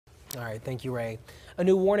All right, thank you, Ray. A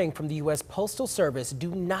new warning from the U.S. Postal Service: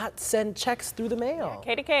 do not send checks through the mail.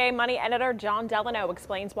 KDKA Money editor Jon Delano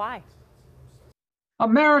explains why.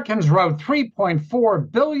 Americans wrote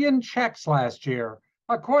 3.4 billion checks last year,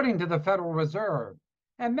 according to the Federal Reserve,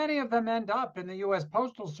 and many of them end up in the U.S.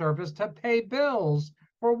 Postal Service to pay bills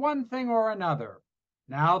for one thing or another.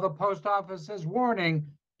 Now the post office is warning,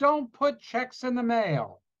 don't put checks in the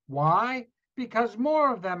mail. Why? Because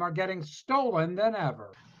more of them are getting stolen than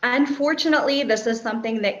ever. Unfortunately, this is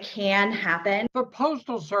something that can happen. The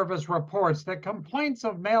Postal Service reports that complaints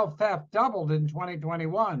of mail theft doubled in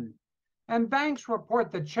 2021, and banks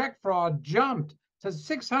report that check fraud jumped to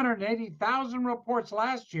 680,000 reports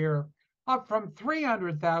last year, up from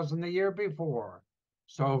 300,000 the year before.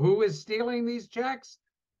 So who is stealing these checks?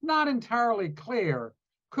 Not entirely clear.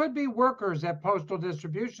 Could be workers at postal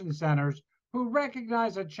distribution centers who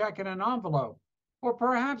recognize a check in an envelope, or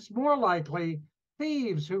perhaps more likely,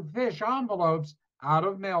 thieves who fish envelopes out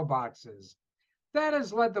of mailboxes. That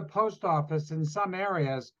has led the post office in some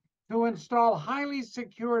areas to install highly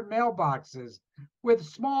secured mailboxes with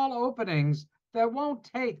small openings that won't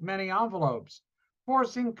take many envelopes,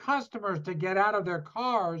 forcing customers to get out of their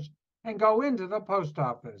cars and go into the post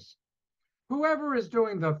office. Whoever is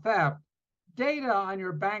doing the theft, data on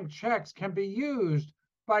your bank checks can be used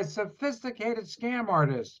by sophisticated scam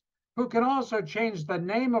artists who can also change the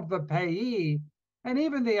name of the payee and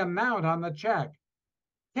even the amount on the check.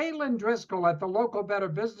 Caitlin Driscoll at the local Better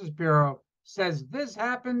Business Bureau says this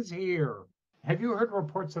happens here. Have you heard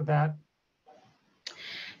reports of that?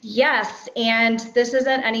 Yes, and this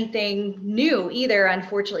isn't anything new either,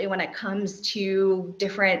 unfortunately, when it comes to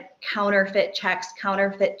different counterfeit checks,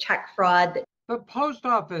 counterfeit check fraud. The post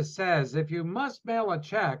office says if you must mail a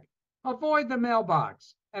check, avoid the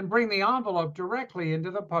mailbox and bring the envelope directly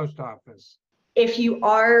into the post office. If you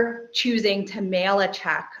are choosing to mail a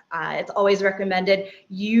check, it's always recommended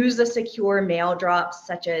use a secure mail drop,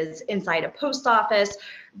 such as inside a post office,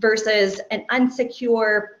 versus an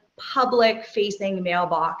unsecure public-facing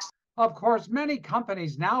mailbox. Of course, many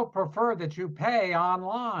companies now prefer that you pay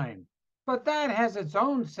online, but that has its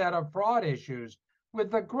own set of fraud issues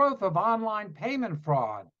with the growth of online payment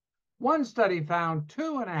fraud. One study found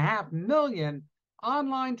 2.5 million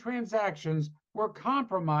online transactions were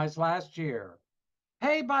compromised last year.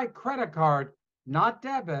 Pay by credit card, not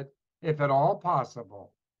debit, if at all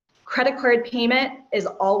possible. Credit card payment is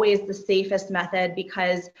always the safest method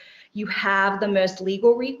because you have the most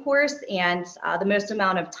legal recourse and the most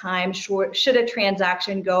amount of time should a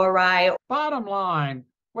transaction go awry. Bottom line,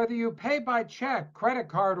 whether you pay by check, credit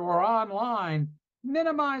card, or online,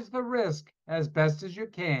 minimize the risk as best as you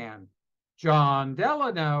can. Jon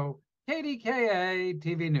Delano,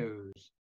 KDKA-TV News.